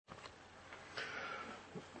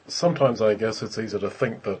sometimes I guess it's easy to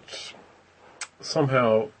think that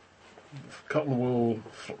somehow cotton wool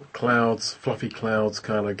clouds, fluffy clouds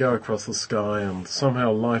kind of go across the sky and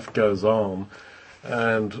somehow life goes on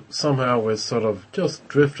and somehow we're sort of just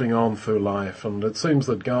drifting on through life, and it seems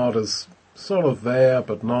that God is sort of there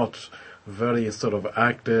but not very sort of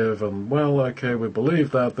active, and well, okay, we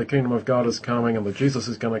believe that the kingdom of God is coming and that Jesus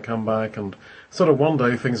is going to come back, and sort of one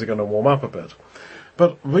day things are going to warm up a bit.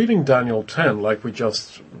 But reading Daniel 10, like we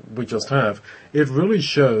just have, it really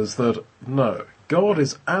shows that no, God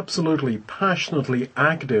is absolutely passionately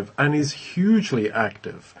active and is hugely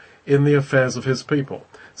active in the affairs of his people.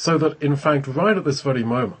 So that, in fact, right at this very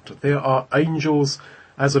moment, there are angels,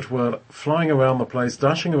 as it were, flying around the place,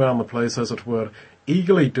 dashing around the place, as it were,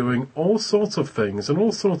 eagerly doing all sorts of things in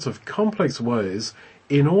all sorts of complex ways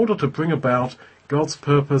in order to bring about God's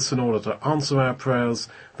purpose, in order to answer our prayers,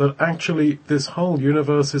 that actually this whole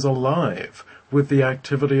universe is alive with the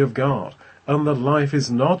activity of God, and that life is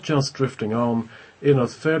not just drifting on in a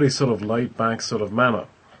fairly sort of laid-back sort of manner.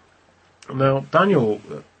 Now, Daniel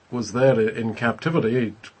was there in captivity.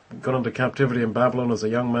 He'd gone into captivity in Babylon as a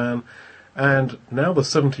young man, and now the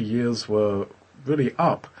 70 years were really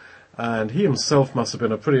up, and he himself must have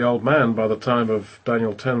been a pretty old man by the time of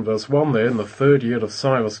Daniel 10 verse 1 there, in the 3rd year of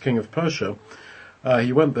Cyrus, king of Persia.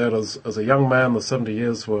 He went there as a young man. The 70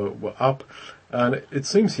 years were up, and it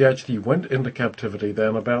seems he actually went into captivity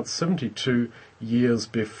then about 72 years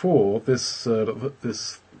before this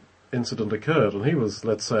incident occurred, and he was,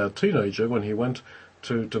 let's say, a teenager when he went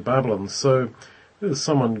to Babylon. So there's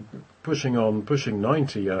someone pushing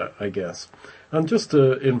 90, I guess. And just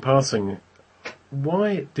in passing,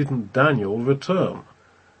 why didn't Daniel return?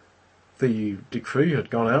 The decree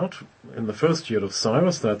had gone out in the 1st year of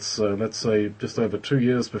Cyrus, that's, let's say, just over 2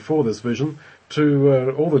 years before this vision,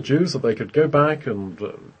 to all the Jews that they could go back and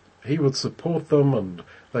he would support them and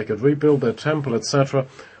they could rebuild their temple, etc.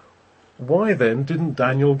 Why then didn't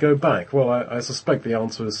Daniel go back? Well, I suspect the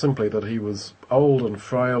answer is simply that he was old and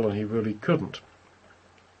frail and he really couldn't.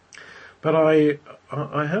 But I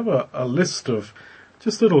have a list of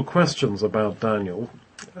just little questions about Daniel.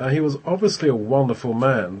 He was obviously a wonderful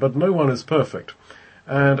man, but no one is perfect.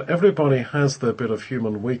 And everybody has their bit of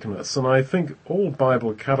human weakness. And I think all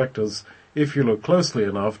Bible characters, if you look closely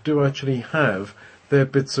enough, do actually have their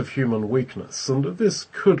bits of human weakness. And this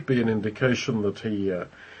could be an indication that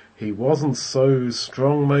he wasn't so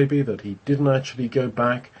strong, maybe, that he didn't actually go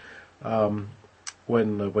back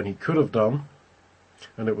when he could have done.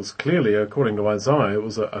 And it was clearly, according to Isaiah, it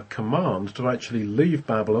was a command to actually leave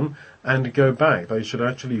Babylon and go back. They should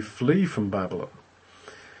actually flee from Babylon.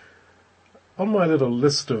 On my little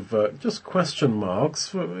list of just question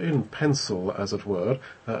marks, in pencil, as it were,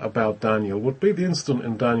 about Daniel, would be the incident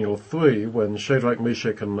in Daniel 3 when Shadrach,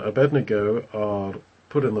 Meshach and Abednego are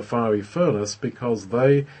put in the fiery furnace because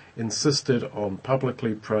they insisted on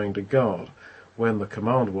publicly praying to God, when the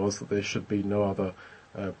command was that there should be no other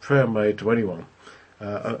prayer made to anyone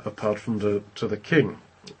apart from to the king.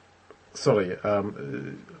 Sorry,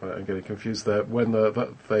 I'm getting confused there. When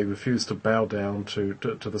they refused to bow down to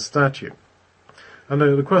the statue. And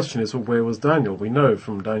the question is, well, where was Daniel? We know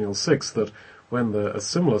from Daniel 6 that when a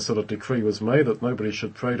similar sort of decree was made that nobody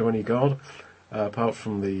should pray to any god apart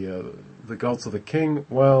from the gods of the king,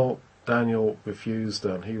 well, Daniel refused,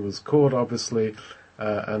 and he was caught, obviously,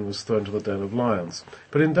 and was thrown to the den of lions.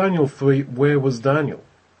 But in Daniel 3, where was Daniel?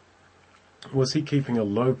 Was he keeping a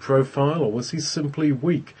low profile, or was he simply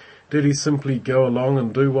weak? Did he simply go along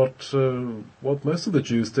and do what most of the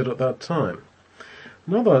Jews did at that time?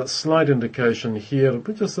 Another slight indication here,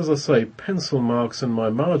 but just as I say, pencil marks in my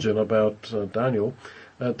margin about Daniel.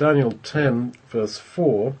 Daniel 10, verse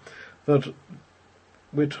 4, that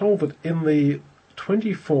we're told that in the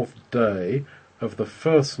 24th day of the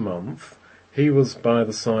 1st month, he was by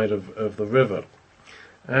the side of the river.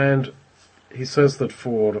 And he says that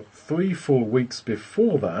for 3 full weeks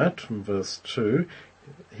before that, in verse 2,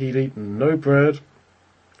 he'd eaten no bread,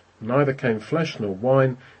 neither came flesh nor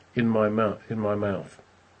wine in my mouth.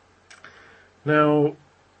 Now,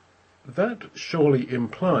 that surely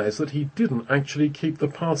implies that he didn't actually keep the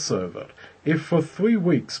Passover. If for 3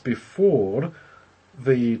 weeks before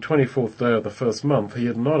the 24th day of the 1st month he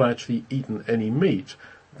had not actually eaten any meat,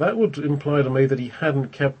 that would imply to me that he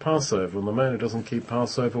hadn't kept Passover, and the man who doesn't keep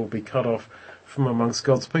Passover will be cut off from amongst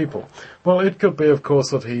God's people. Well, it could be, of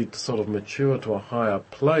course, that he'd sort of matured to a higher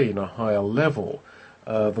plane, a higher level,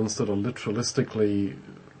 than sort of literalistically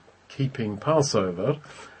keeping Passover.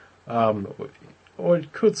 Or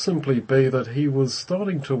it could simply be that he was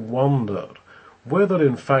starting to wonder whether,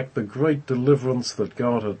 in fact, the great deliverance that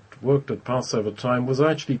God had worked at Passover time was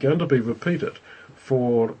actually going to be repeated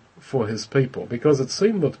for his people, because it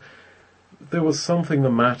seemed that there was something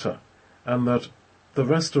the matter, and that the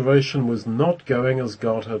restoration was not going as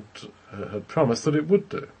God had promised that it would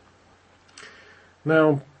do.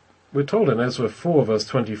 Now, we're told in Ezra 4, verse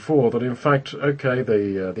 24, that in fact, okay,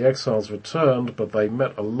 the exiles returned, but they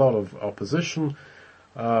met a lot of opposition,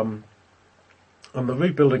 and the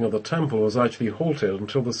rebuilding of the temple was actually halted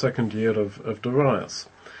until the second year of Darius.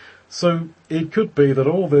 So it could be that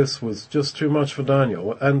all this was just too much for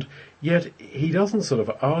Daniel, and yet he doesn't sort of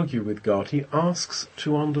argue with God. He asks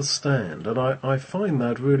to understand, and I find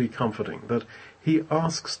that really comforting, that he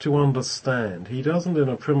asks to understand. He doesn't in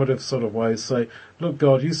a primitive sort of way say, look,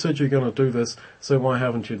 God, you said you're going to do this, so why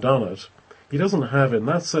haven't you done it? He doesn't have, in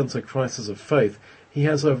that sense, a crisis of faith. He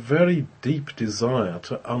has a very deep desire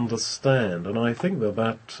to understand, and I think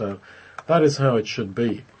that is how it should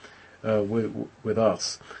be with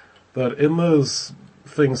us. That in those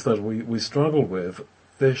things that we struggle with,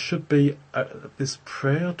 there should be this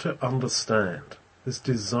prayer to understand, this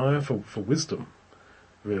desire for wisdom,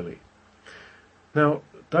 really. Now,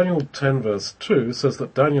 Daniel 10 verse 2 says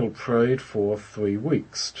that Daniel prayed for 3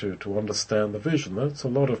 weeks to understand the vision. That's a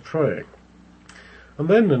lot of praying. And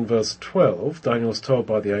then in verse 12, Daniel is told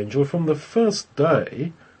by the angel, from the first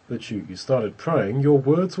day that you started praying, your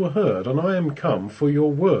words were heard, and I am come for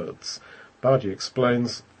your words. Badi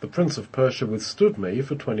explains, the prince of Persia withstood me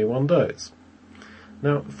for 21 days.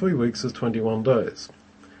 Now, 3 weeks is 21 days.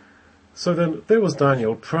 So then, there was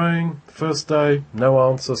Daniel praying, first day, no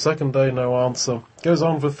answer, second day, no answer. Goes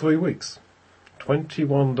on for 3 weeks.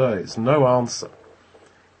 21 days, no answer.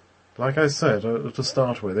 Like I said, to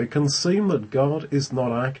start with, it can seem that God is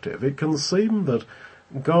not active. It can seem that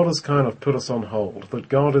God has kind of put us on hold, that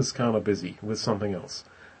God is kind of busy with something else.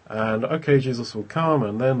 And, okay, Jesus will come,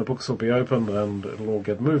 and then the books will be opened, and it'll all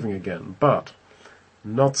get moving again. But,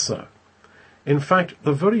 not so. In fact,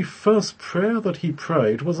 the very first prayer that he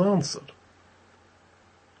prayed was answered.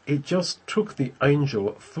 It just took the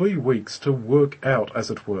angel 3 weeks to work out,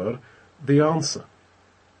 as it were, the answer.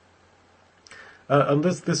 And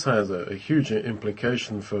this has a huge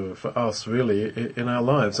implication for us, really, in our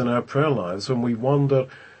lives, in our prayer lives, when we wonder,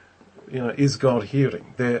 is God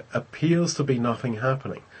hearing? There appears to be nothing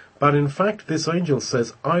happening. But in fact, this angel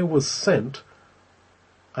says, I was sent,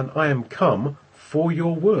 and I am come for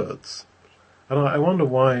your words. And I wonder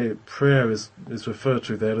why prayer is referred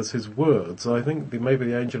to there as his words. I think maybe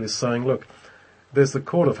the angel is saying, look, there's the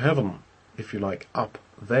court of heaven, if you like, up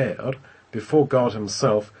there, before God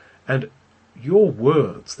himself, and your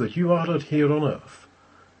words that you uttered here on earth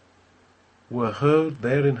were heard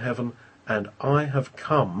there in heaven, and I have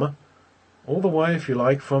come all the way, if you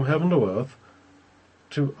like, from heaven to earth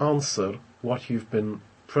to answer what you've been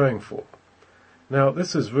praying for. Now,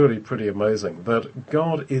 this is really pretty amazing, that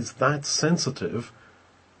God is that sensitive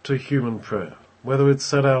to human prayer, whether it's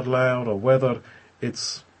said out loud or whether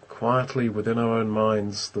it's quietly within our own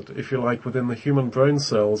minds, that, if you like, within the human brain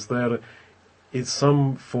cells, there is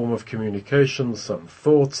some form of communication, some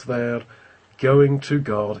thoughts there, going to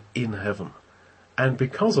God in heaven. And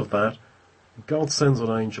because of that, God sends an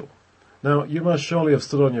angel. Now, you must surely have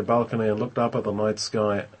stood on your balcony and looked up at the night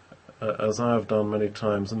sky, as I have done many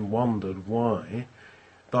times, and wondered why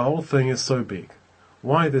the whole thing is so big.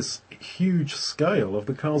 Why this huge scale of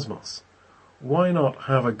the cosmos? Why not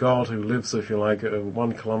have a God who lives, if you like,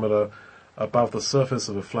 1 kilometre above the surface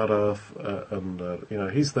of a flat earth,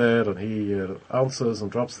 and he's there and he answers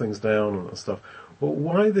and drops things down and stuff. Well,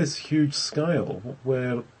 why this huge scale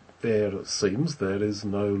where there seems there is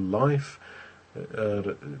no life?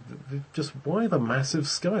 Just why the massive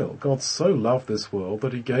scale? God so loved this world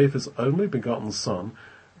that he gave his only begotten Son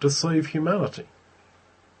to save humanity.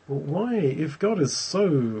 Well, why, if God is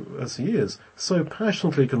so, as he is, so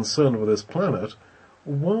passionately concerned with this planet,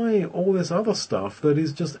 why all this other stuff that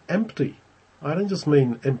is just empty? I don't just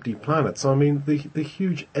mean empty planets, I mean the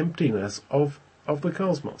huge emptiness of the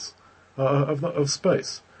cosmos, of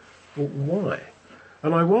space. Well, why?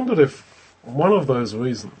 And I wondered if one of those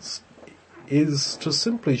reasons is to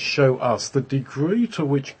simply show us the degree to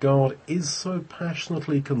which God is so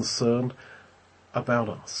passionately concerned about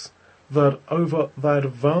us, that over that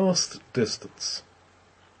vast distance,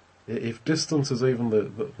 if distance is even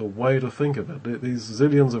the way to think of it, these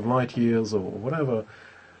zillions of light years or whatever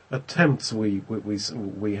attempts we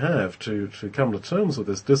have to come to terms with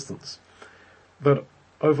this distance, that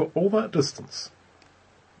over all that distance,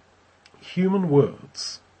 human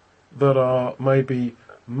words that are maybe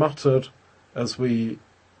muttered as we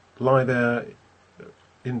lie there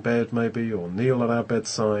in bed maybe, or kneel at our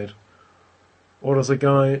bedside, or as a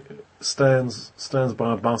guy stands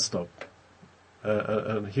by a bus stop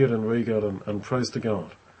and hear and regard and praise to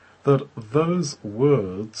God, that those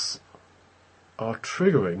words are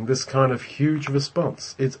triggering this kind of huge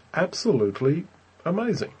response. It's absolutely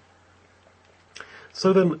amazing.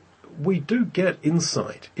 So then we do get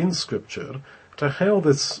insight in Scripture to how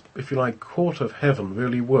this, if you like, court of heaven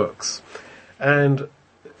really works. And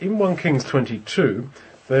in 1 Kings 22,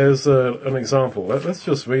 there's an example. Let's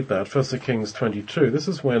just read that, 1 Kings 22. This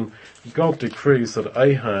is when God decrees that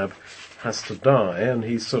Ahab has to die, and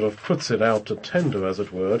he sort of puts it out to tender, as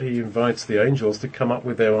it were. He invites the angels to come up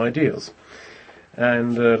with their ideas.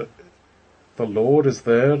 And the Lord is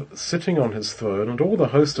there, sitting on his throne, and all the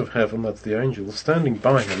host of heaven, that's the angels, standing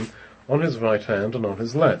by him, on his right hand and on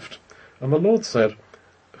his left. And the Lord said,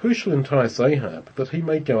 Who shall entice Ahab, that he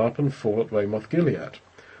may go up and fall at Ramoth Gilead?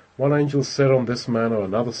 One angel said on this manner,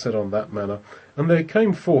 another said on that manner. And there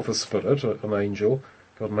came forth a spirit, an angel,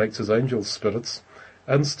 God makes his angels spirits,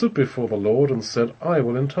 and stood before the Lord, and said, I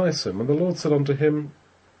will entice him. And the Lord said unto him,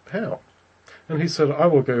 How? And he said, I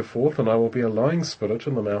will go forth, and I will be a lying spirit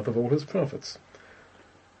in the mouth of all his prophets.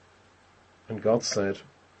 And God said,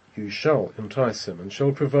 You shall entice him, and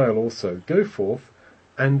shall prevail also. Go forth,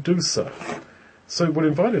 and do so. So we're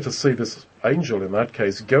invited to see this angel, in that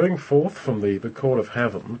case, going forth from the court of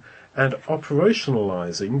heaven and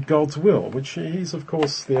operationalizing God's will, which he's, of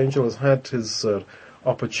course, the angel has had his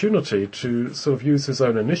opportunity to sort of use his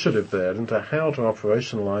own initiative there into how to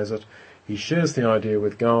operationalize it. He shares the idea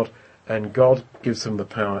with God, and God gives him the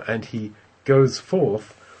power, and he goes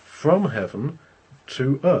forth from heaven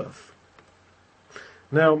to earth.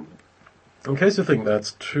 Now, in case you think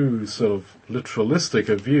that's too sort of literalistic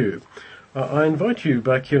a view, I invite you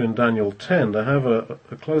back here in Daniel 10 to have a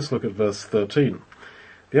close look at verse 13.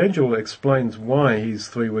 The angel explains why he's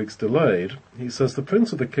 3 weeks delayed. He says, The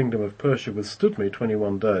prince of the kingdom of Persia withstood me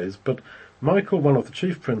 21 days, but Michael, one of the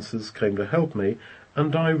chief princes, came to help me,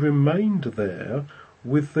 and I remained there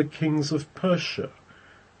with the kings of Persia.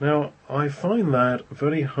 Now, I find that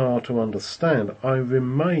very hard to understand. I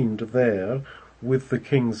remained there with the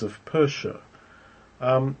kings of Persia.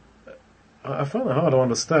 I find it hard to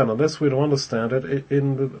understand unless we're to understand it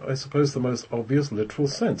in, I suppose, the most obvious literal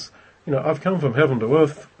sense. You know, I've come from heaven to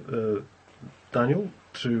earth, Daniel,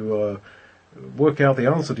 to work out the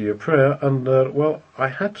answer to your prayer, and, well, I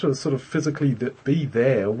had to sort of physically be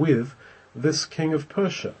there with this king of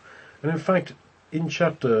Persia. And in fact, in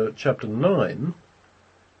chapter 9,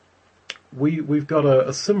 we've got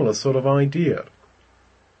a similar sort of idea.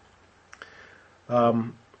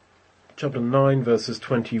 Chapter 9, verses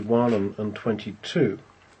 21 and 22.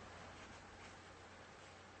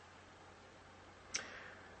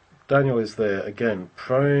 Daniel is there again,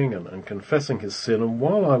 praying and confessing his sin, and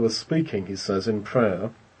while I was speaking, he says in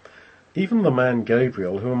prayer, even the man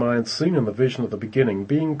Gabriel, whom I had seen in the vision at the beginning,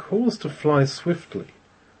 being caused to fly swiftly,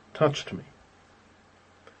 touched me.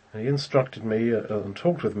 And he instructed me and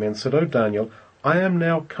talked with me and said, O Daniel, I am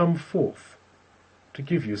now come forth to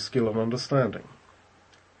give you skill and understanding.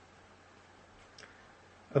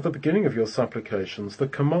 At the beginning of your supplications, the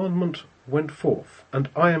commandment went forth, and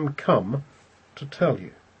I am come to tell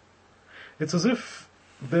you. It's as if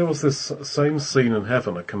there was this same scene in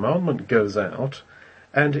heaven. A commandment goes out,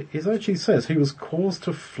 and it actually says he was caused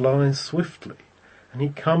to fly swiftly. And he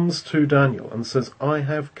comes to Daniel and says, I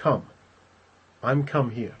have come. I'm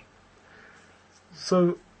come here.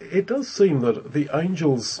 So it does seem that the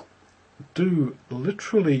angels do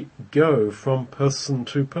literally go from person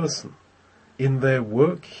to person in their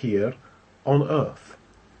work here on earth.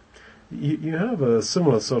 You have a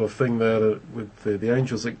similar sort of thing there with the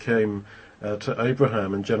angels that came to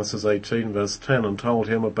Abraham in Genesis 18 verse 10 and told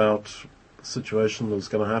him about the situation that was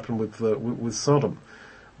going to happen with Sodom.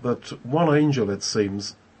 That one angel, it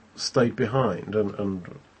seems, stayed behind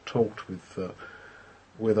and talked with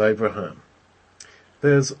Abraham.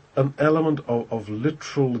 There's an element of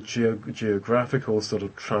literal geographical sort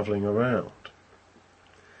of travelling around.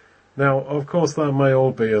 Now, of course, that may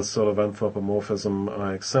all be a sort of anthropomorphism.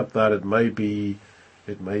 I accept that. It may be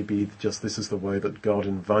just this is the way that God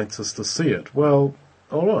invites us to see it. Well,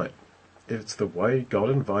 all right. It's the way God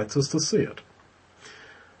invites us to see it.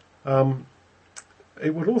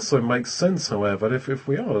 It would also make sense, however, if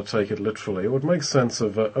we are to take it literally, it would make sense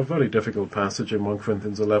of a very difficult passage in 1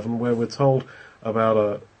 Corinthians 11 where we're told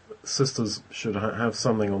about sisters should have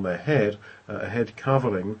something on their head, a head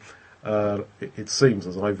covering. It seems,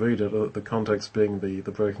 as I read it, the context being the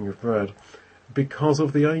breaking of bread, because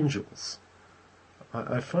of the angels.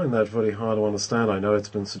 I find that very hard to understand. I know it's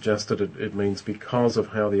been suggested it means because of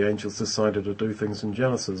how the angels decided to do things in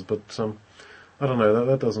Genesis, but I don't know,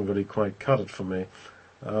 that doesn't really quite cut it for me.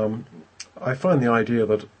 I find the idea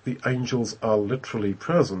that the angels are literally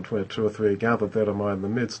present, where two or three are gathered, there am I in the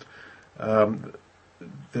midst.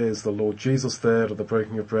 There's the Lord Jesus there at the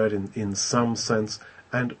breaking of bread in some sense,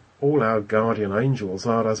 and all our guardian angels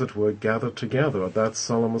are, as it were, gathered together at that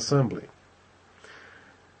solemn assembly.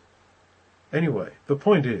 Anyway, the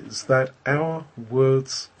point is that our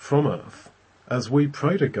words from earth, as we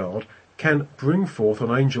pray to God, can bring forth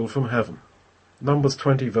an angel from heaven. Numbers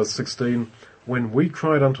 20 verse 16, when we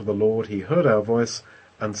cried unto the Lord, he heard our voice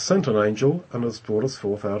and sent an angel and has brought us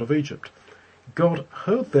forth out of Egypt. God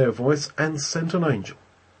heard their voice and sent an angel.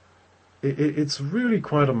 It's really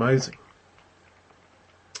quite amazing.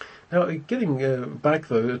 Now, getting back,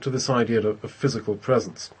 though, to this idea of physical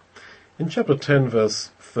presence. In chapter 10,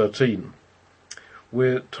 verse 13,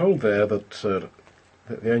 we're told there that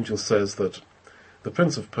the angel says that the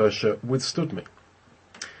prince of Persia withstood me.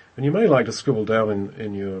 And you may like to scribble down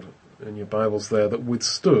in your Bibles there that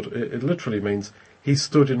withstood, it literally means he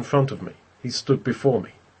stood in front of me. He stood before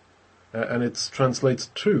me. And it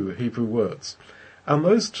translates two Hebrew words. And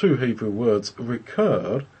those two Hebrew words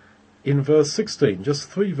recur in verse 16, just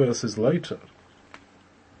 3 verses later,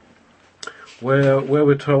 where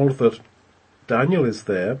we're told that Daniel is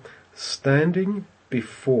there standing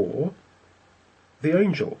before the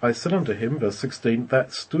angel. I said unto him, verse 16,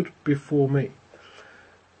 that stood before me.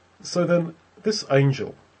 So then, this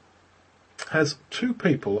angel has two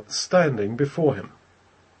people standing before him.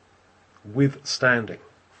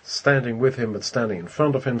 Standing with him, but standing in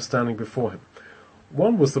front of him, standing before him.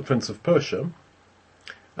 One was the Prince of Persia,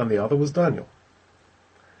 and the other was Daniel.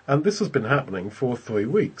 And this has been happening for 3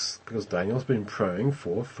 weeks, because Daniel's been praying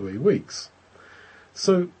for 3 weeks.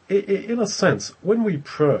 So, in a sense, when we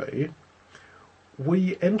pray,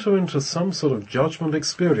 we enter into some sort of judgment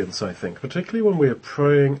experience, I think, particularly when we are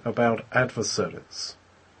praying about adversaries.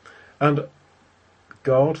 And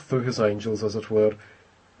God, through his angels, as it were,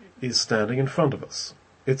 is standing in front of us.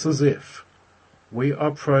 It's as if we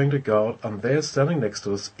are praying to God, and there standing next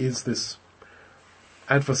to us is this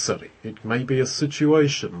adversary. It may be a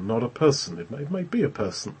situation, not a person. It may be a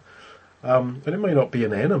person. And it may not be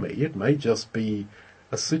an enemy. It may just be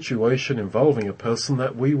a situation involving a person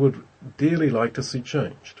that we would dearly like to see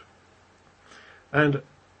changed. And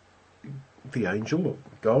the angel, or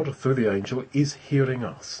God through the angel, is hearing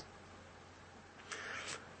us.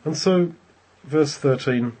 And so, verse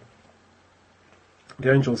 13,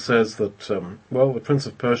 the angel says that, the Prince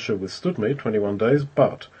of Persia withstood me 21 days,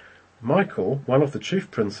 but Michael, one of the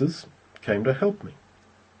chief princes, came to help me.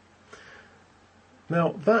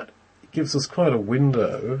 Now, that gives us quite a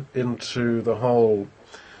window into the whole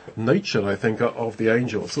nature, I think, of the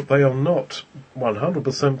angels, that they are not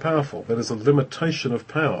 100% powerful. There is a limitation of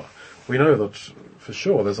power. We know that, for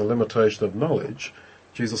sure, there's a limitation of knowledge.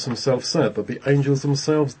 Jesus himself said that the angels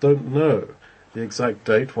themselves don't know the exact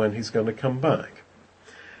date when he's going to come back.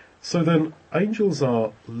 So then, angels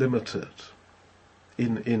are limited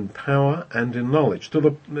in power and in knowledge, to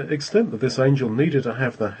the extent that this angel needed to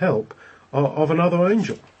have the help of another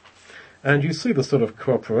angel. And you see the sort of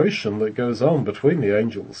cooperation that goes on between the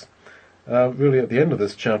angels. Really at the end of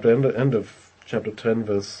this chapter, end of chapter 10,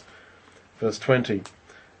 verse 20,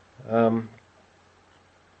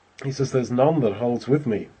 he says, there's none that holds with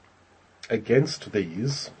me against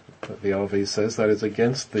these, the RV says, that is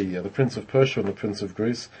against the Prince of Persia and the Prince of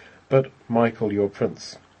Greece, but Michael your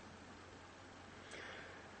Prince.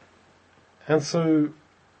 And so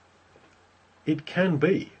it can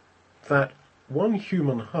be that one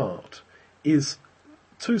human heart is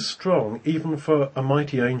too strong even for a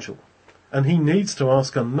mighty angel, and he needs to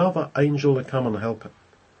ask another angel to come and help him.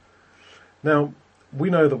 Now, we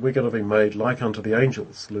know that we're going to be made like unto the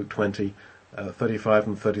angels, Luke 20, 35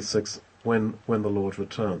 and 36, when the Lord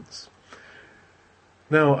returns.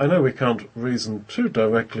 Now, I know we can't reason too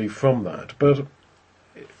directly from that, but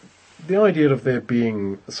the idea of there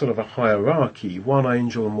being sort of a hierarchy, one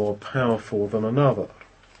angel more powerful than another,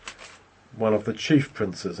 one of the chief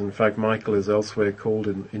princes. In fact, Michael is elsewhere called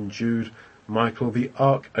in Jude, Michael the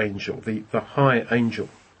archangel, the high angel.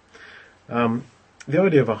 The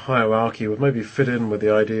idea of a hierarchy would maybe fit in with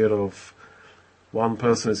the idea of one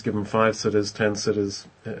person is given 5 cities, 10 cities,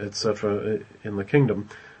 etc. in the kingdom,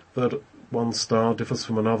 that one star differs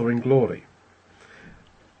from another in glory.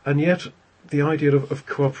 And yet, the idea of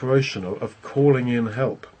cooperation, of calling in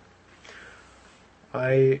help.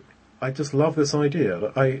 I just love this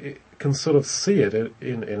idea. I can sort of see it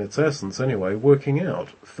in its essence anyway, working out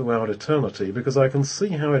throughout eternity, because I can see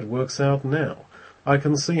how it works out now. I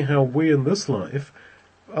can see how we in this life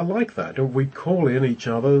are like that, and we call in each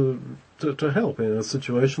other to help in a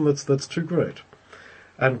situation that's too great.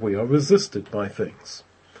 And we are resisted by things.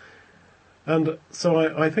 And so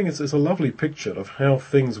I think it's a lovely picture of how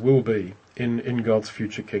things will be in God's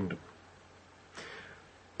future kingdom.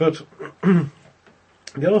 But the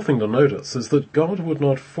other thing to notice is that God would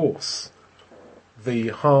not force the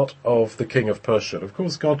heart of the king of Persia. Of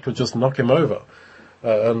course, God could just knock him over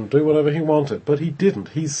and do whatever he wanted, but he didn't.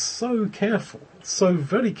 He's so careful, so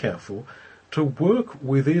very careful, to work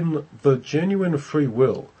within the genuine free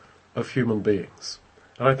will of human beings.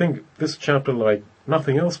 And I think this chapter, like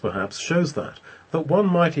nothing else perhaps, shows that one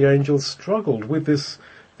mighty angel struggled with this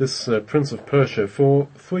Prince of Persia for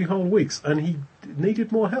 3 whole weeks, and he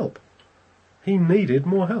needed more help. He needed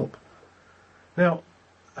more help. Now,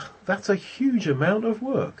 that's a huge amount of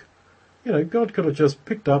work. You know, God could have just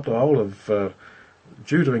picked up the whole of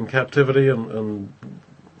Judah in captivity and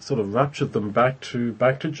sort of raptured them back to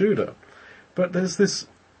Judah. But there's this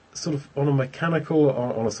sort of, on a mechanical,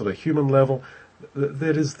 on a sort of human level,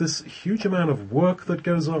 there is this huge amount of work that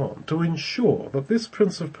goes on to ensure that this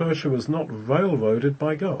Prince of Persia was not railroaded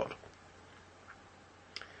by God.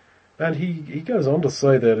 And he goes on to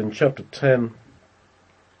say that in chapter 10,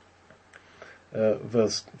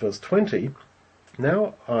 verse 20,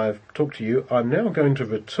 "Now I've talked to you, I'm now going to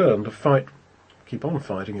return to fight," keep on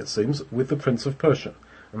fighting it seems, "with the Prince of Persia.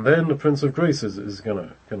 And then the Prince of Greece is going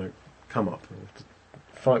to come up and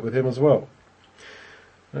fight with him as well."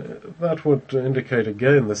 That would indicate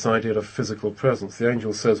again this idea of physical presence. The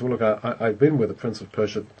angel says, well, look, I've been with the Prince of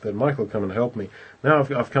Persia, then Michael come and help me. Now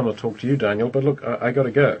I've come to talk to you, Daniel, but look, I got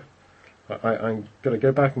to go. I'm got to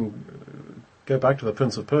go back to the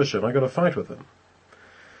Prince of Persia, and I've got to fight with him.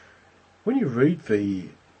 When you read the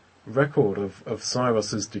record of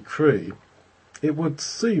Cyrus's decree, it would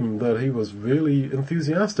seem that he was really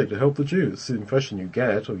enthusiastic to help the Jews. The impression you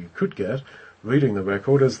get, or you could get, reading the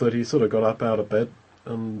record, is that he sort of got up out of bed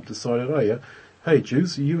and decided, oh yeah, hey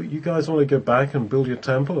Jews, you guys want to go back and build your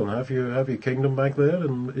temple and have your kingdom back there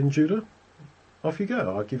in Judah? Off you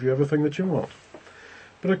go, I'll give you everything that you want.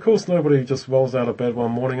 But of course nobody just rolls out of bed one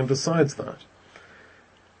morning and decides that.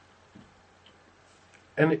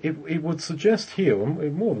 And it would suggest here,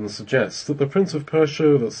 it more than suggests, that the Prince of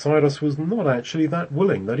Persia, that Cyrus, was not actually that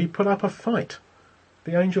willing, that he put up a fight.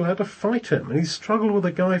 The angel had to fight him, and he struggled with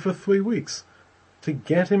the guy for 3 weeks to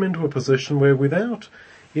get him into a position where, without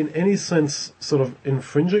in any sense sort of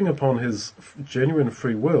infringing upon his genuine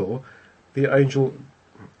free will, the angel,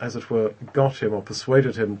 as it were, got him or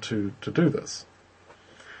persuaded him to do this.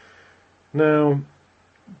 Now,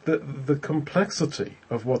 the complexity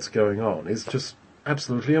of what's going on is just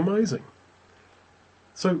absolutely amazing.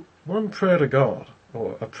 So, one prayer to God,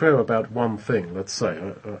 or a prayer about one thing, let's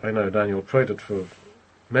say, I know Daniel prayed it for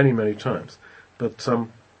many, many times, but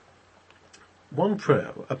one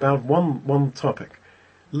prayer about one topic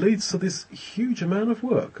leads to this huge amount of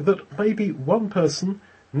work that maybe one person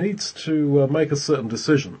needs to make a certain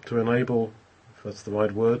decision to enable, if that's the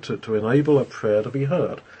right word, to enable a prayer to be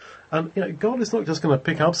heard. And God is not just going to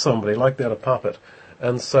pick up somebody like they're a puppet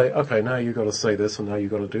and say, okay, now you've got to say this and now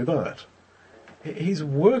you've got to do that. He's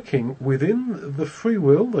working within the free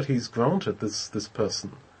will that he's granted this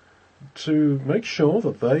person to make sure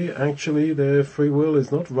that their free will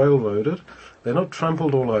is not railroaded, they're not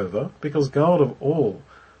trampled all over, because God of all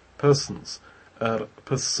persons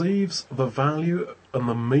perceives the value and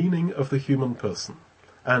the meaning of the human person.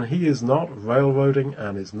 And he is not railroading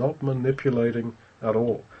and is not manipulating at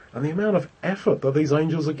all. And the amount of effort that these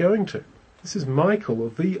angels are going to. This is Michael,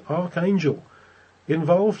 the archangel,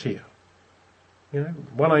 involved here.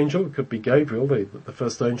 One angel, it could be Gabriel, the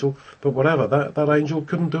first angel, but whatever, that angel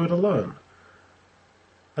couldn't do it alone.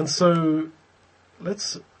 And so,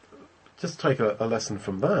 let's just take a lesson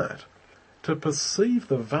from that, to perceive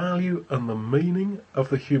the value and the meaning of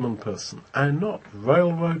the human person, and not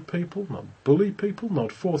railroad people, not bully people,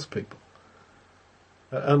 not force people.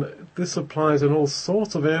 And this applies in all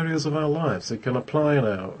sorts of areas of our lives. It can apply in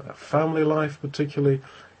our family life, particularly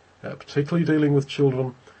dealing with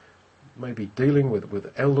children, maybe dealing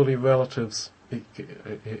with elderly relatives.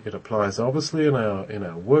 It applies obviously in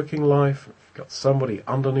our working life. If you've got somebody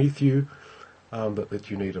underneath you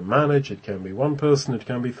that you need to manage, it can be one person, it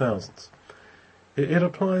can be thousands. It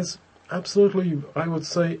applies absolutely, I would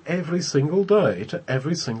say, every single day to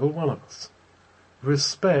every single one of us.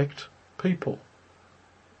 Respect people.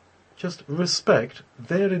 Just respect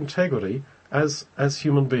their integrity as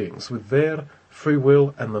human beings, with their free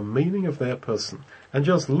will and the meaning of their person. And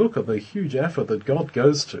just look at the huge effort that God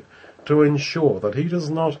goes to ensure that he does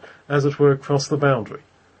not, as it were, cross the boundary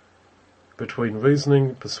between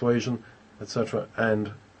reasoning, persuasion, etc.,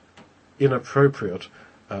 and inappropriate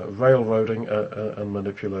railroading and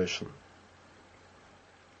manipulation.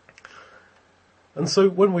 And so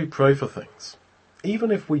when we pray for things,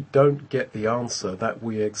 even if we don't get the answer that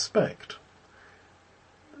we expect,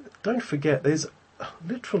 don't forget there's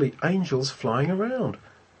literally angels flying around,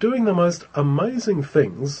 doing the most amazing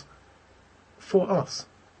things for us.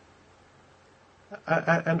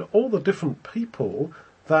 And all the different people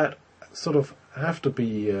that sort of have to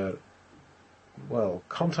be,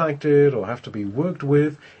 contacted or have to be worked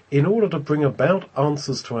with in order to bring about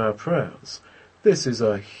answers to our prayers. This is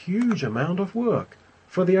a huge amount of work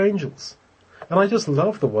for the angels. And I just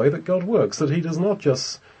love the way that God works, that he does not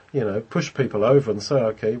just, push people over and say,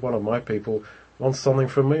 okay, one of my people wants something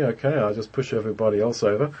from me, okay, I'll just push everybody else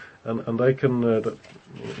over, and they can,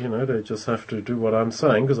 they just have to do what I'm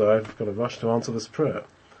saying because I've got to rush to answer this prayer.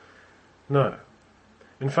 No.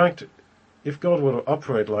 In fact, if God were to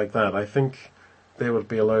operate like that, I think there would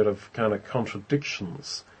be a load of kind of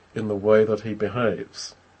contradictions in the way that he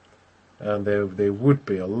behaves. And there would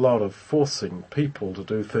be a lot of forcing people to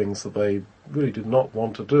do things that they really did not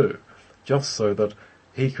want to do, just so that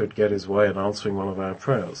he could get his way in answering one of our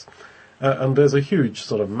prayers. And there's a huge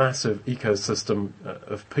sort of massive ecosystem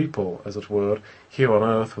of people, as it were, here on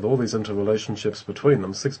Earth with all these interrelationships between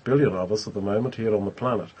them, 6 billion of us at the moment here on the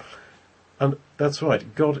planet. And that's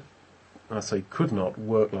right, God, I say, could not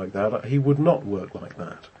work like that. He would not work like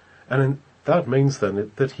that. And that means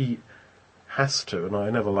then that he has to, and I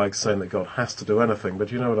never like saying that God has to do anything,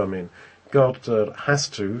 but you know what I mean. God has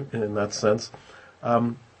to, in that sense,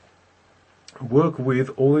 work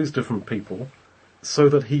with all these different people so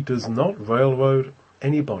that he does not railroad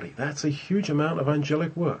anybody. That's a huge amount of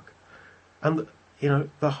angelic work. And,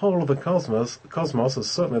 the whole of the cosmos, and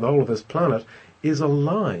certainly the whole of this planet, is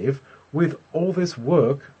alive with all this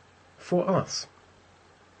work for us.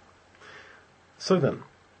 So then,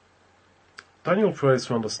 Daniel prays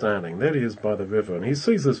for understanding. There he is by the river, and he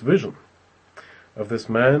sees this vision of this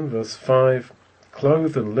man, verse 5,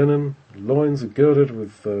 clothed in linen, loins are girded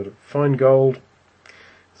with fine gold.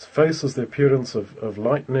 His face has the appearance of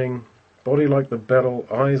lightning, body like the beryl,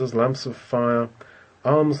 eyes as lamps of fire,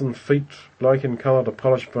 arms and feet like in colour to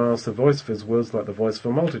polished brass, the voice of his words like the voice of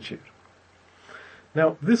a multitude.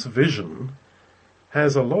 Now, this vision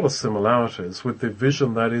has a lot of similarities with the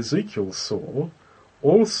vision that Ezekiel saw,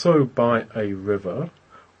 also by a river,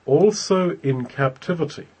 also in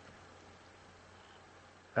captivity.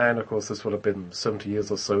 And, of course, this would have been 70 years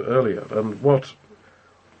or so earlier. And what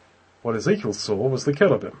Ezekiel saw was the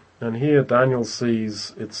cherubim. And here Daniel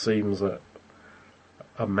sees, it seems, a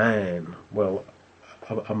man,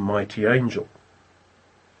 a mighty angel.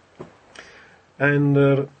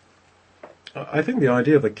 And I think the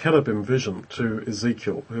idea of the cherubim vision to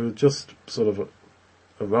Ezekiel, who had just sort of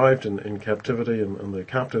arrived in captivity, and the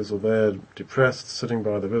captives were there, depressed, sitting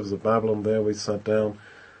by the rivers of Babylon. There we sat down,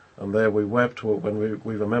 and there we wept when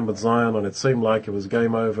we remembered Zion, and it seemed like it was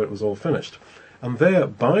game over, it was all finished. And there,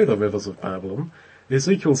 by the rivers of Babylon,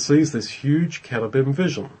 Ezekiel sees this huge cherubim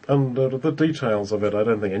vision. And the details of it, I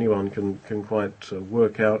don't think anyone can quite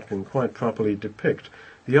work out, can quite properly depict.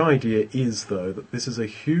 The idea is, though, that this is a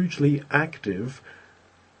hugely active,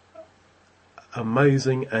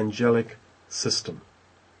 amazing, angelic system.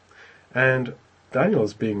 And Daniel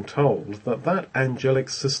is being told that angelic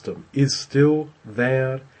system is still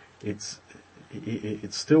there, it's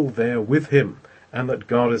still there with him, and that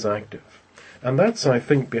God is active. And that's, I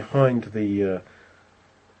think, behind the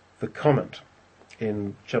comment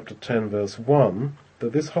in chapter 10, verse 1,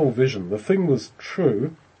 that this whole vision, the thing was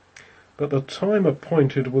true, but the time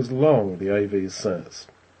appointed was long, the AV says.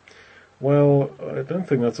 Well, I don't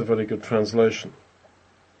think that's a very good translation.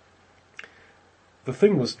 The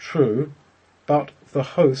thing was true, but the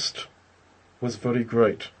host was very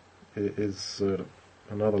great, is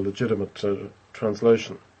another legitimate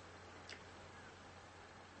translation.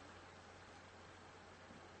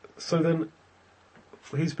 So then,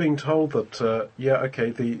 he's being told that,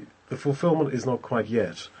 the fulfillment is not quite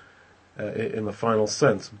yet, in the final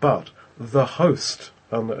sense, but the host,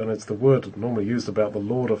 and it's the word normally used about the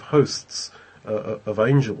Lord of hosts, of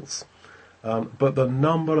angels, but the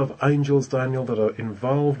number of angels, Daniel, that are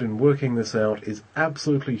involved in working this out is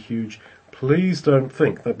absolutely huge. Please don't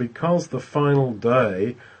think that because the final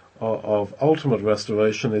day of ultimate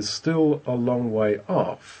restoration is still a long way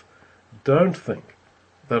off, don't think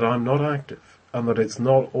that I'm not active and that it's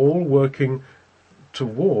not all working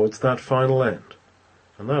towards that final end.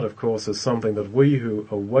 And that, of course, is something that we who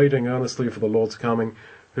are waiting earnestly for the Lord's coming,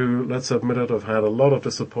 who, let's admit it, have had a lot of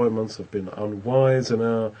disappointments, have been unwise in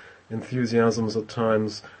our enthusiasms at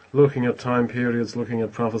times, looking at time periods, looking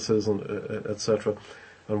at prophecies, and etc.,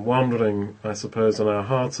 and wondering, I suppose, in our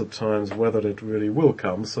hearts at times whether it really will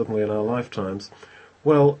come, certainly in our lifetimes.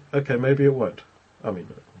 Well, okay, maybe it won't. I mean,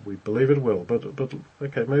 we believe it will, but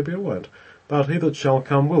okay, maybe it won't. But he that shall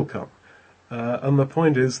come will come. And the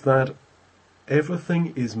point is that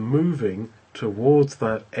everything is moving towards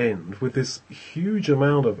that end with this huge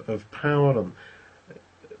amount of power and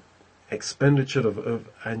expenditure of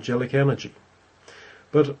angelic energy.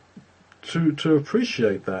 But to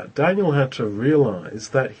appreciate that, Daniel had to realize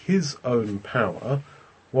that his own power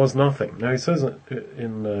was nothing. Now he says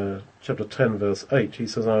in chapter 10 verse 8, he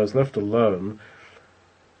says, I was left alone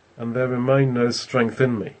and there remained no strength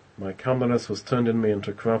in me. My comeliness was turned in me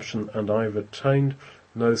into corruption, and I retained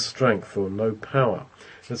no strength or no power.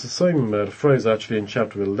 It's the same phrase actually in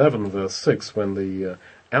chapter 11 verse 6, when the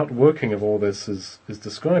outworking of all this is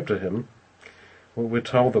described to him. We're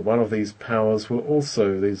told that one of these powers will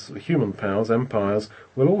also, these human powers, empires,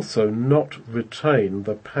 will also not retain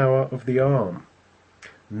the power of the arm.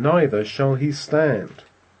 Neither shall he stand.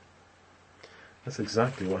 That's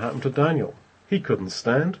exactly what happened to Daniel. He couldn't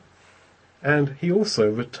stand, and he also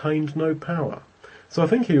retained no power. So I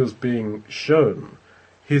think he was being shown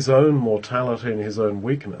his own mortality and his own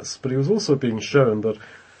weakness, but he was also being shown that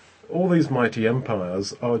all these mighty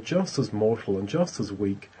empires are just as mortal and just as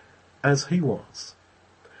weak as he was.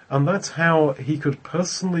 And that's how he could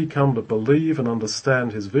personally come to believe and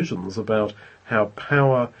understand his visions about how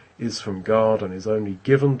power is from God and is only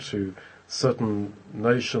given to certain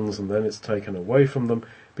nations and then it's taken away from them,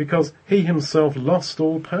 because he himself lost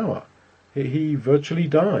all power. He virtually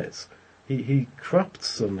dies. He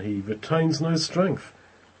corrupts and he retains no strength.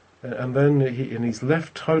 And then he's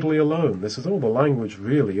left totally alone. This is all the language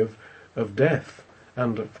really of death.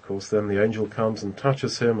 And of course then the angel comes and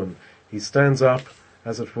touches him and he stands up,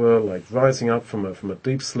 as it were, like rising up from a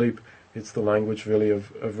deep sleep. It's the language really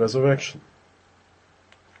of resurrection.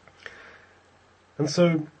 And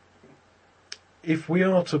so, if we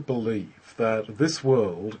are to believe that this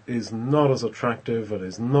world is not as attractive and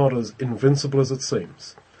is not as invincible as it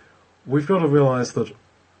seems, we've got to realize that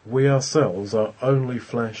we ourselves are only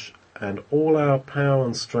flesh, and all our power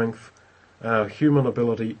and strength, our human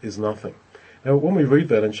ability, is nothing. Now, when we read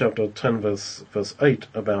that in chapter 10, verse 8,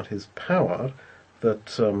 about his power,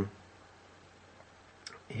 that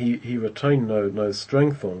he retained no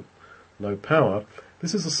strength or no power,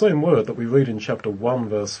 this is the same word that we read in chapter 1,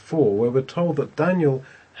 verse 4, where we're told that Daniel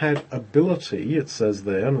had ability, it says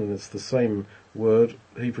there, and it's the same word,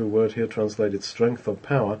 Hebrew word here translated strength or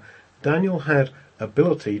power. Daniel had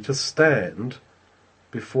ability to stand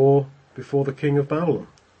before the king of Babylon.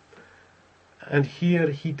 And here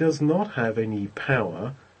he does not have any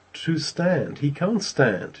power to stand. He can't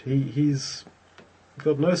stand. He's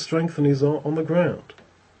got no strength and he's on the ground.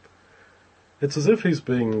 It's as if he's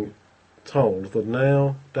being told that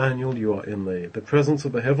now, Daniel, you are in the presence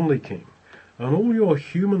of the heavenly king, and all your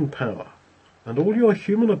human power and all your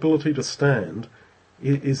human ability to stand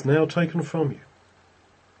is now taken from you.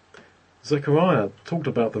 Zechariah talked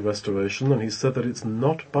about the restoration, and he said that it's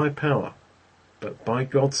not by power, but by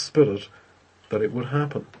God's Spirit that it would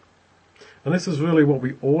happen. And this is really what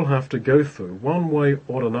we all have to go through, one way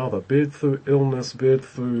or another, be it through illness, be it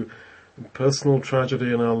through personal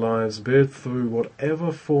tragedy in our lives, be it through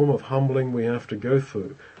whatever form of humbling we have to go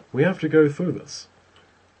through. We have to go through this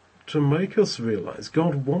to make us realize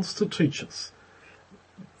God wants to teach us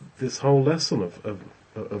this whole lesson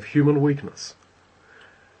of human weakness.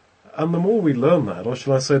 And the more we learn that, or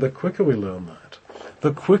shall I say the quicker we learn that,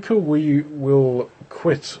 the quicker we will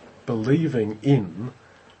quit believing in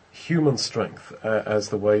human strength as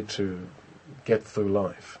the way to get through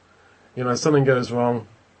life. You know, something goes wrong,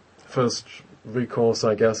 first recourse,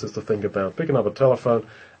 I guess, is to think about picking up a telephone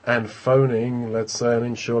and phoning, let's say, an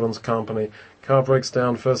insurance company. Car breaks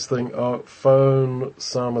down, first thing, phone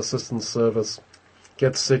some assistance service,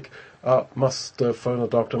 get sick, must phone a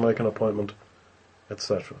doctor, make an appointment,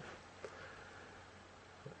 etc.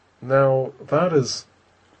 Now, that is,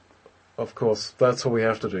 of course, that's what we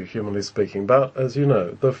have to do, humanly speaking. But, as you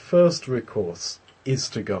know, the first recourse is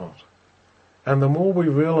to God. And the more we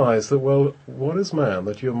realize that, well, what is man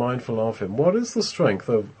that you're mindful of him? What is the strength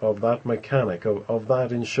of that mechanic, of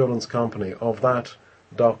that insurance company, of that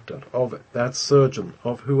doctor, of that surgeon,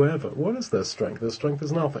 of whoever? What is their strength? Their strength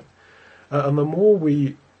is nothing. And the more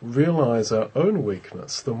we realize our own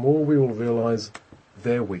weakness, the more we will realize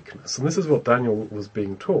their weakness. And this is what Daniel was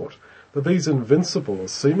being taught, that these invincible,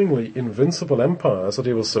 seemingly invincible empires that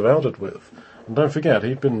he was surrounded with, and don't forget,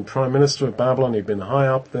 he'd been Prime Minister of Babylon, he'd been high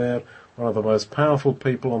up there, one of the most powerful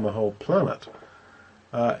people on the whole planet.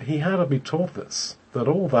 He had to be taught this, that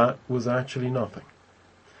all that was actually nothing.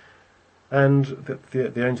 And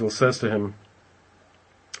the angel says to him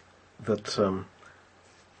that,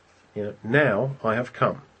 now I have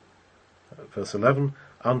come. Verse 11,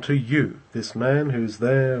 unto you, this man who's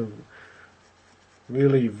there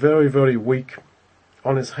really very, very weak,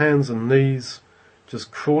 on his hands and knees,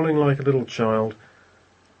 just crawling like a little child,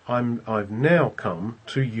 I've now come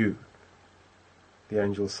to you, the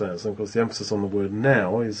angel says. And of course the emphasis on the word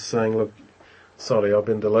now is saying, look, sorry, I've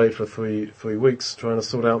been delayed for three weeks trying to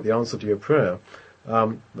sort out the answer to your prayer,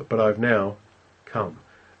 but I've now come.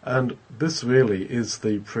 And this really is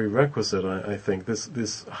the prerequisite, I think,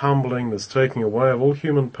 this humbling, this taking away of all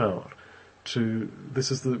human power. This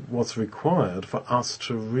is what's required for us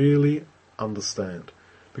to really understand.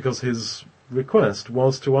 Because his request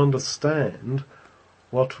was to understand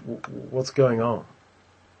what's going on.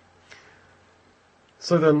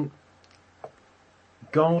 So then,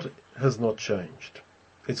 God has not changed.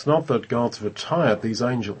 It's not that God's retired these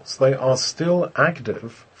angels. They are still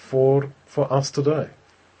active for us today.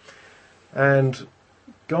 And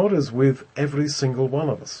God is with every single one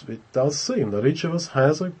of us. It does seem that each of us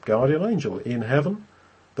has a guardian angel in heaven.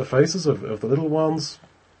 The faces of the little ones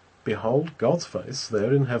behold God's face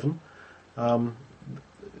there in heaven.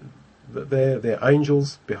 Their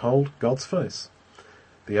angels behold God's face.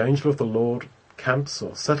 The angel of the Lord camps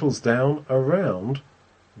or settles down around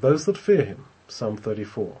those that fear him. Psalm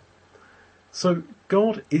 34. So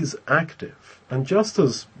God is active, and just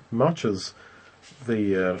as much as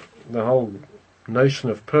the whole nation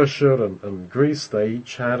of Persia and Greece, they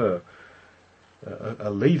each had a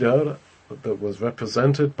leader that was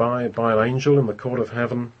represented by an angel in the court of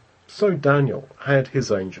heaven, so Daniel had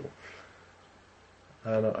his angel.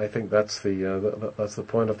 And I think that's the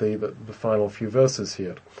point of the final few verses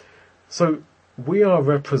here. So we are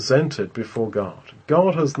represented before God.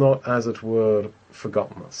 God has not, as it were,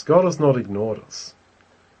 forgotten us. God has not ignored us.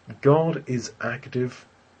 God is active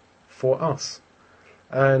for us.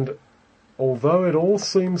 And although it all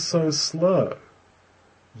seems so slow,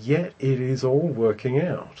 yet it is all working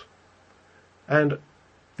out. And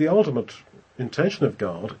the ultimate intention of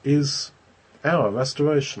God is our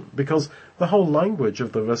restoration, because the whole language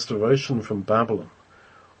of the restoration from Babylon,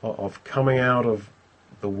 of coming out of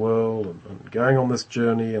the world and going on this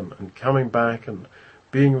journey and coming back and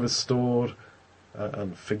being restored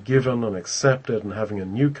and forgiven and accepted and having a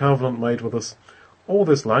new covenant made with us, all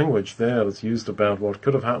this language there that's used about what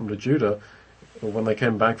could have happened to Judah when they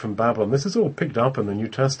came back from Babylon, this is all picked up in the New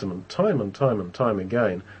Testament time and time and time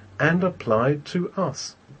again and applied to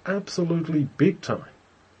us. Absolutely big time.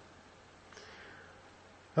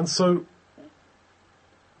 And so,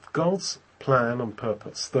 God's plan and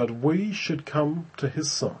purpose that we should come to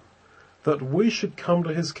his Son, that we should come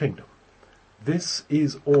to his kingdom, this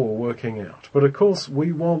is all working out. But of course,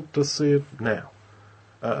 we want to see it now.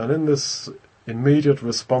 And in this immediate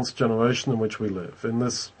response generation in which we live, in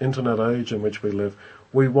this internet age in which we live,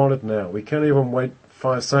 we want it now. We can't even wait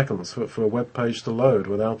 5 seconds for a web page to load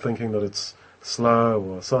without thinking that it's slow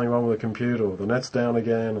or something wrong with the computer or the net's down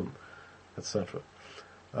again, and etc.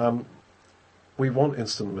 We want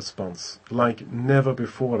instant response like never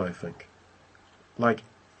before, I think. Like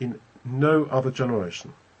in no other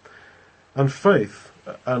generation. And faith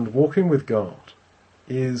and walking with God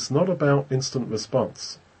is not about instant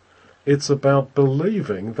response. It's about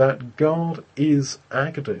believing that God is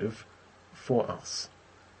active for us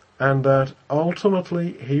and that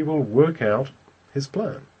ultimately he will work out his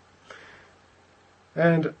plan.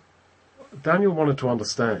 And Daniel wanted to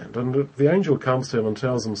understand, and the angel comes to him and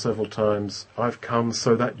tells him several times, I've come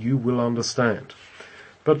so that you will understand.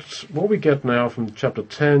 But what we get now from chapter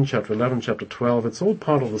 10, chapter 11, chapter 12, it's all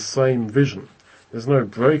part of the same vision. There's no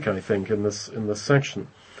break, I think, in this section.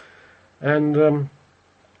 And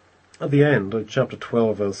at the end of chapter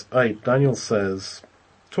 12, verse 8, Daniel says,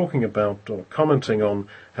 talking about or commenting on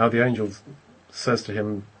how the angel says to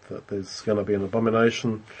him that there's going to be an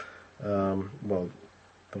abomination, not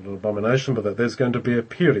an abomination, but that there's going to be a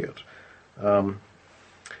period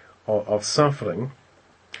of suffering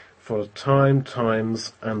for a time,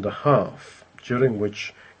 times and a half, during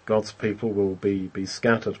which God's people will be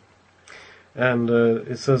scattered. And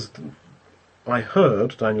it says, I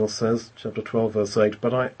heard, Daniel says, chapter 12, verse 8,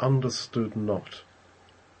 but I understood not.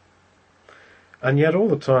 And yet all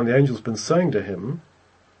the time the angel's been saying to him,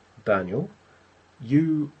 Daniel,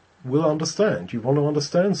 you will understand. You want to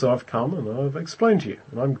understand, so I've come and I've explained to you,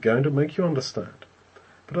 and I'm going to make you understand.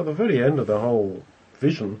 But at the very end of the whole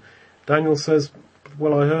vision, Daniel says,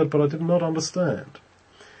 well, I heard, but I did not understand.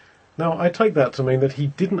 Now, I take that to mean that he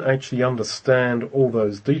didn't actually understand all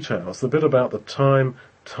those details. The bit about the time,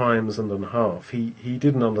 times and a half, he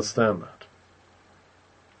didn't understand that.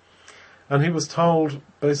 And he was told,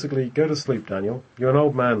 basically, go to sleep, Daniel. You're an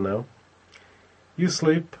old man now. You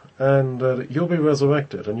sleep, and you'll be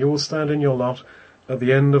resurrected, and you will stand in your lot at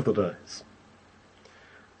the end of the days.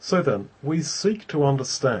 So then, we seek to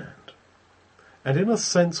understand. And in a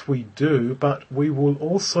sense we do, but we will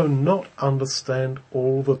also not understand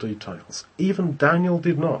all the details. Even Daniel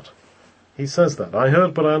did not. He says that. I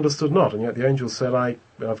heard, but I understood not. And yet the angel said,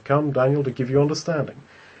 I've come, Daniel, to give you understanding.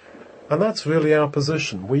 And that's really our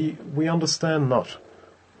position. We understand not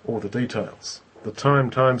all the details. The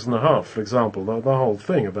times and a half, for example, the whole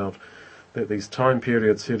thing about these time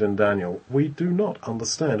periods hid in Daniel, we do not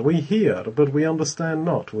understand. We hear, but we understand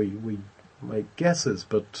not. We make guesses,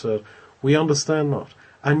 but we understand not.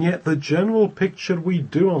 And yet the general picture we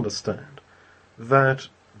do understand, that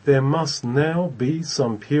there must now be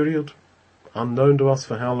some period, unknown to us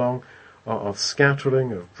for how long, of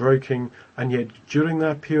scattering, of breaking, and yet during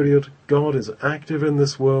that period God is active in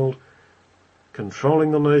this world,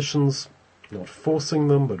 controlling the nations, not forcing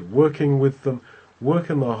them, but working with them,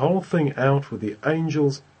 working the whole thing out with the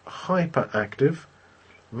angels hyperactive,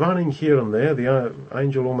 running here and there. The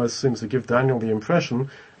angel almost seems to give Daniel the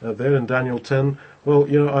impression, there in Daniel 10, well,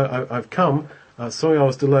 I've come, sorry I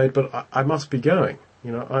was delayed, but I must be going.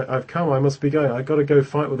 I've come, I must be going. I've got to go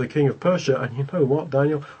fight with the king of Persia, and you know what,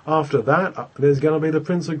 Daniel? After that, there's going to be the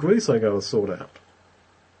Prince of Greece I've got to sort out.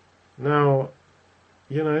 Now,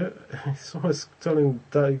 he's almost telling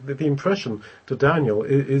the impression to Daniel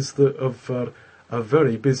is that of a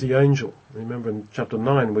very busy angel. Remember in chapter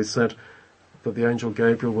 9 we said that the angel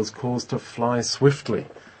Gabriel was caused to fly swiftly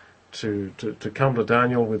to come to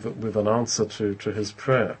Daniel with an answer to his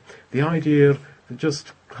prayer. The idea that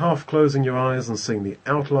just half closing your eyes and seeing the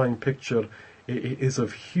outline picture is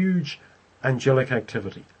of huge angelic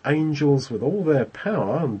activity. Angels with all their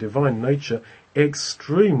power and divine nature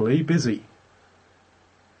extremely busy.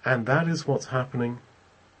 And that is what's happening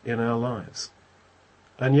in our lives.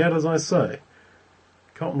 And yet, as I say,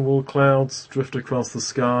 cotton wool clouds drift across the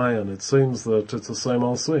sky, and it seems that it's the same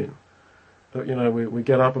old scene. But, we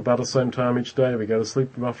get up about the same time each day, we go to sleep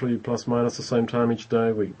roughly plus minus the same time each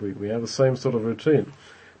day, we have the same sort of routine.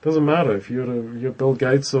 Doesn't matter if you're Bill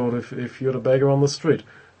Gates or if you're a beggar on the street,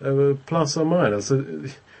 plus or minus.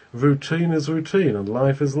 Routine is routine, and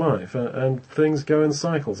life is life, and things go in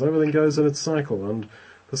cycles. Everything goes in its cycle, and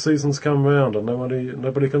the seasons come round, and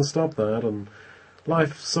nobody can stop that, and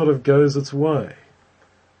life sort of goes its way.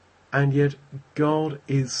 And yet God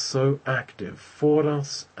is so active for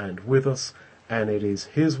us and with us, and it is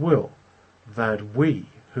His will that we,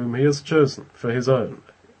 whom He has chosen for His own,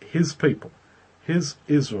 His people, His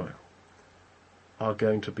Israel, are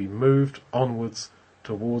going to be moved onwards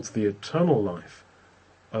towards the eternal life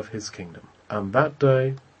of His kingdom. And that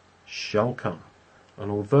day shall come. And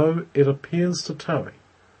although it appears to tarry,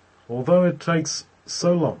 although it takes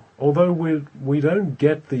so long, although we don't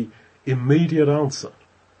get the immediate answer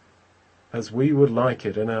as we would like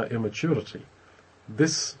it in our immaturity,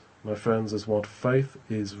 this, my friends, is what faith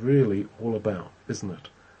is really all about, isn't it?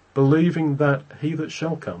 Believing that He that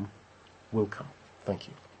shall come will come. Thank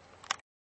you.